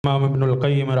الإمام ابن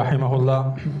القيم رحمه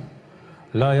الله: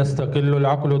 لا يستقل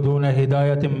العقل دون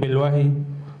هداية بالوحي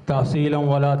تأصيلا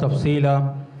ولا تفصيلا،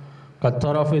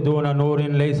 كالطرف دون نور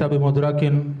ليس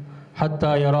بمدرك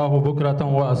حتى يراه بكرة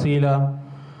وأصيلا.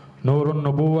 نور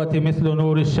النبوة مثل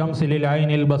نور الشمس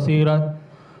للعين البصيرة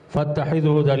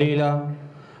فاتخذه دليلا،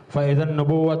 فإذا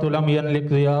النبوة لم ينلك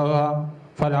ضياءها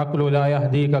فالعقل لا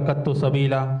يهديك قط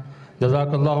سبيلا.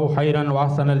 جزاك الله خيرا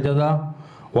وأحسن الجزاء.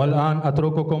 والآن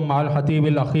أترككم مع الخطيب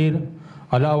الأخير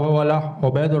ألا وهو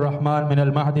عبيد الرحمن من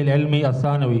المعهد العلمي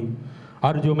الثانوي،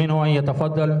 أرجو منه أن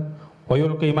يتفضل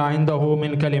ويلقي ما عنده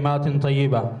من كلمات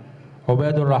طيبة.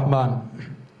 عبيد الرحمن.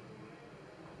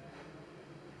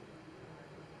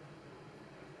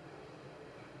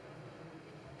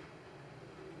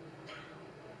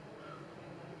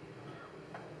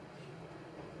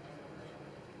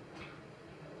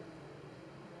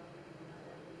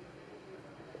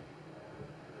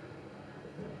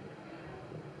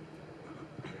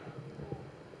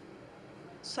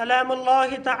 سلام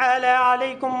الله تعالى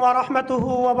عليكم ورحمته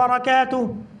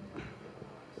وبركاته.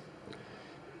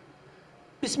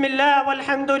 بسم الله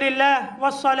والحمد لله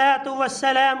والصلاة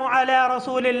والسلام على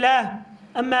رسول الله،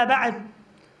 أما بعد،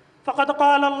 فقد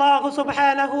قال الله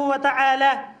سبحانه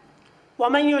وتعالى: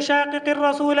 ومن يشاقق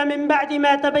الرسول من بعد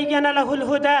ما تبين له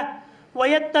الهدى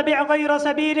ويتبع غير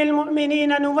سبيل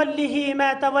المؤمنين نوله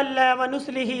ما تولى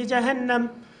ونسله جهنم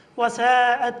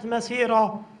وساءت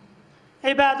مصيرا.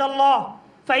 عباد الله،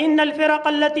 فإن الفرق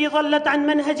التي ضلت عن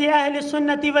منهج أهل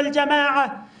السنة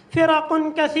والجماعة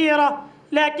فرق كثيرة،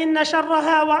 لكن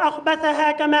شرها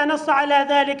وأخبثها كما نص على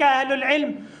ذلك أهل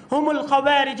العلم هم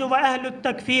الخوارج وأهل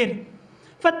التكفير.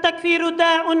 فالتكفير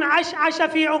داء عشعش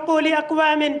في عقول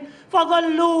أقوام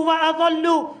فضلوا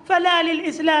وأضلوا، فلا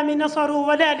للإسلام نصروا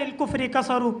ولا للكفر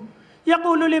كسروا.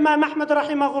 يقول الإمام أحمد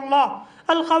رحمه الله: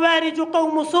 الخوارج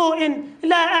قوم سوء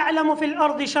لا أعلم في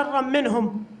الأرض شرا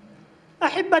منهم.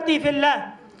 أحبتي في الله،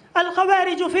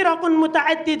 الخوارج فرق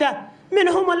متعددة،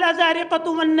 منهم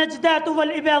الأزارقة والنجدات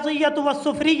والإباضية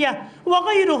والصفرية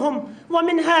وغيرهم.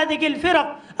 ومن هذه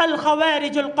الفرق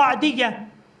الخوارج القعدية،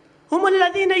 هم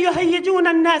الذين يهيجون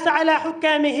الناس على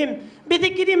حكامهم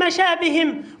بذكر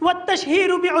مشابههم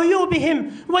والتشهير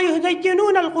بعيوبهم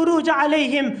ويزينون الخروج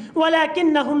عليهم،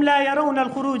 ولكنهم لا يرون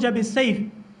الخروج بالسيف.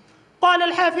 قال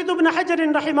الحافظ ابن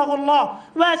حجر رحمه الله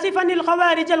واصفا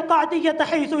الخوارج القعدية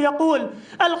حيث يقول: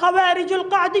 الخوارج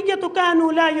القعدية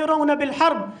كانوا لا يرون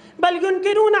بالحرب، بل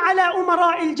ينكرون على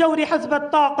أمراء الجور حسب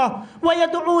الطاقة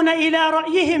ويدعون إلى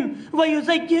رأيهم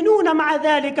ويزينون مع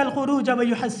ذلك الخروج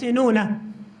ويحسنونه.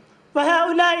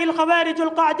 وهؤلاء الخوارج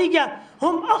القعدية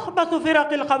هم أخبث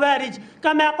فرق الخوارج،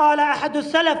 كما قال أحد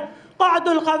السلف: قعد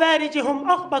الخوارج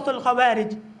هم أخبث الخوارج.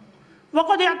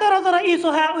 وقد اعترض رئيس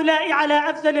هؤلاء على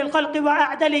أفضل الخلق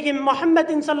وأعدلهم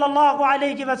محمد صلى الله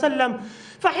عليه وسلم،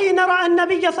 فحين رأى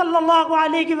النبي صلى الله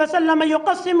عليه وسلم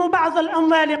يقسم بعض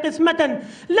الأموال قسمة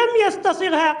لم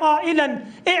يستصغها قائلا: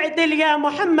 اعدل يا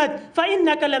محمد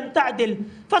فإنك لم تعدل.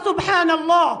 فسبحان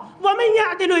الله، ومن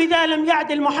يعدل إذا لم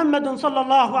يعدل محمد صلى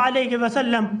الله عليه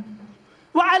وسلم؟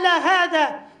 وعلى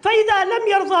هذا فإذا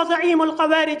لم يرضى زعيم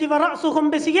الخوارج ورأسهم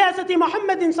بسياسة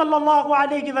محمد صلى الله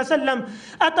عليه وسلم،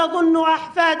 أتظن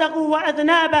أحفاده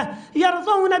وأذنابه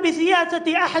يرضون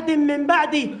بسياسة أحد من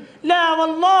بعده؟ لا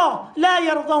والله، لا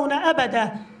يرضون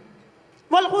أبدا.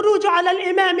 والخروج على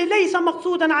الإمام ليس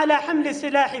مقصودا على حمل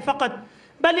السلاح فقط،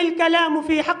 بل الكلام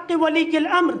في حق ولي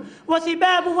الأمر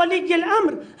وسباب ولي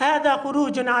الأمر هذا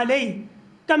خروج عليه،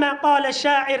 كما قال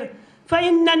الشاعر: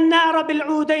 فإن النار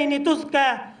بالعودين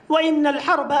تزكى وإن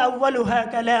الحرب أولها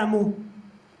كلام.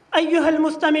 أيها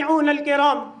المستمعون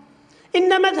الكرام،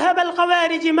 إن مذهب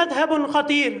الخوارج مذهب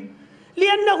خطير،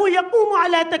 لأنه يقوم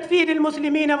على تكفير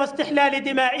المسلمين واستحلال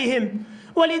دمائهم،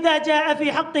 ولذا جاء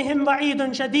في حقهم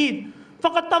وعيد شديد.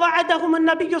 فقد توعدهم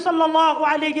النبي صلى الله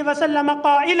عليه وسلم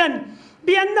قائلا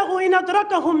بأنه إن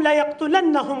أدركهم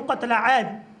ليقتلنهم قتل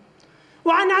عاد.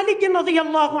 وعن علي رضي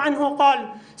الله عنه قال: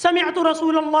 سمعت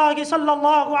رسول الله صلى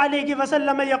الله عليه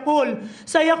وسلم يقول: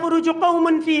 سيخرج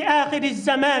قوم في آخر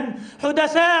الزمان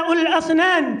حدثاء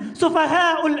الأسنان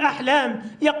سفهاء الأحلام،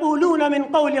 يقولون من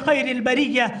قول خير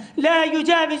البرية لا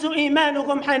يجاوز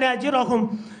إيمانهم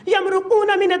حناجرهم،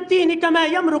 يمرقون من الدين كما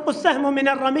يمرق السهم من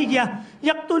الرمية،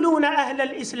 يقتلون أهل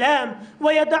الإسلام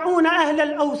ويدعون أهل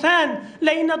الأوثان،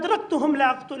 لئن أدركتهم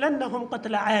لأقتلنهم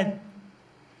قتل عاد.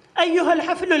 أيها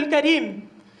الحفل الكريم،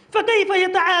 فكيف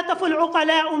يتعاطف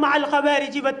العقلاء مع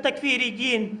الخوارج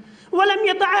والتكفيريين ولم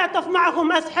يتعاطف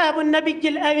معهم أصحاب النبي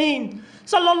الأمين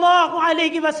صلى الله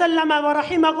عليه وسلم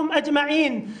ورحمهم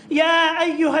أجمعين؟ يا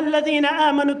أيها الذين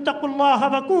آمنوا اتقوا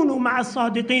الله وكونوا مع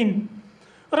الصادقين.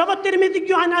 روى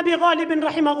الترمذي عن أبي غالب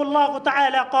رحمه الله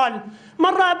تعالى قال: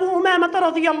 مر أبو أمامة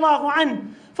رضي الله عنه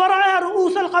فرأى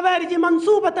رؤوس الخوارج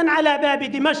منصوبة على باب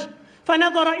دمشق،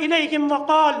 فنظر إليهم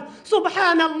وقال: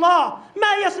 سبحان الله،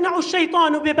 ما يصنع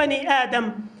الشيطان ببني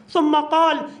آدم. ثم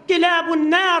قال: كلاب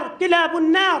النار كلاب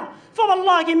النار،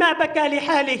 فوالله ما بكى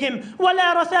لحالهم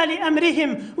ولا رثى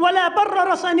لأمرهم ولا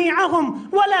برر صنيعهم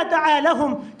ولا دعا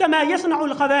لهم كما يصنع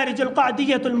الخوارج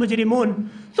القعدية المجرمون.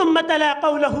 ثم تلا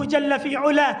قوله جل في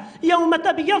علاه: يوم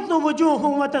تبيض وجوه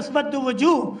وتسود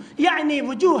وجوه، يعني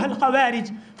وجوه الخوارج.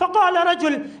 فقال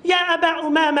رجل: يا أبا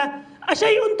أمامة،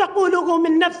 أشيء تقوله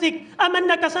من نفسك أم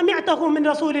أنك سمعته من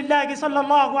رسول الله صلى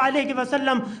الله عليه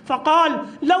وسلم؟ فقال: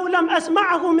 لو لم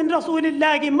أسمعه من رسول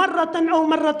الله مرة أو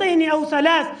مرتين أو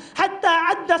ثلاث حتى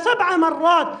عد 7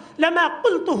 مرات لما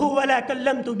قلته ولا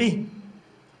كلمت به.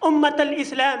 أمة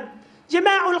الإسلام،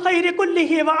 جماع الخير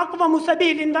كله وأقوم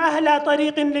سبيل وأهلى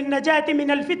طريق للنجاة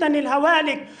من الفتن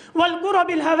الهوالك والكرب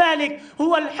الهوالك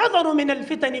هو الحذر من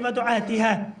الفتن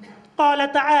ودعاتها.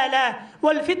 قال تعالى: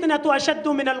 والفتنة أشد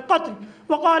من القتل.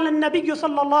 وقال النبي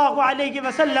صلى الله عليه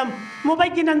وسلم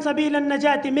مبينا سبيل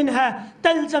النجاة منها: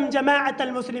 تلزم جماعة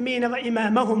المسلمين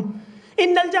وإمامهم.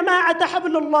 إن الجماعة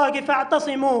حبل الله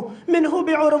فاعتصموا منه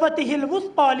بعروته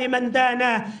الوثقى لمن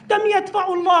دانا. كم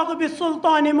يدفع الله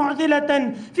بالسلطان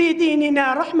معذلة في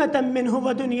ديننا رحمة منه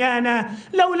ودنيانا.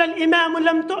 لولا الإمام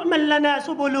لم تؤمن لنا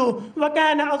سبل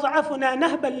وكان أضعفنا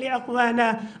نهبا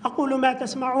لأقوانا. أقول ما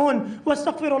تسمعون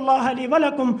واستغفر الله لي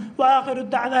ولكم، وآخر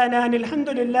الدعوانا أن الحمد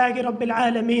لله رب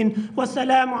العالمين،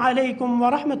 والسلام عليكم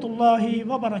ورحمة الله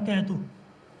وبركاته.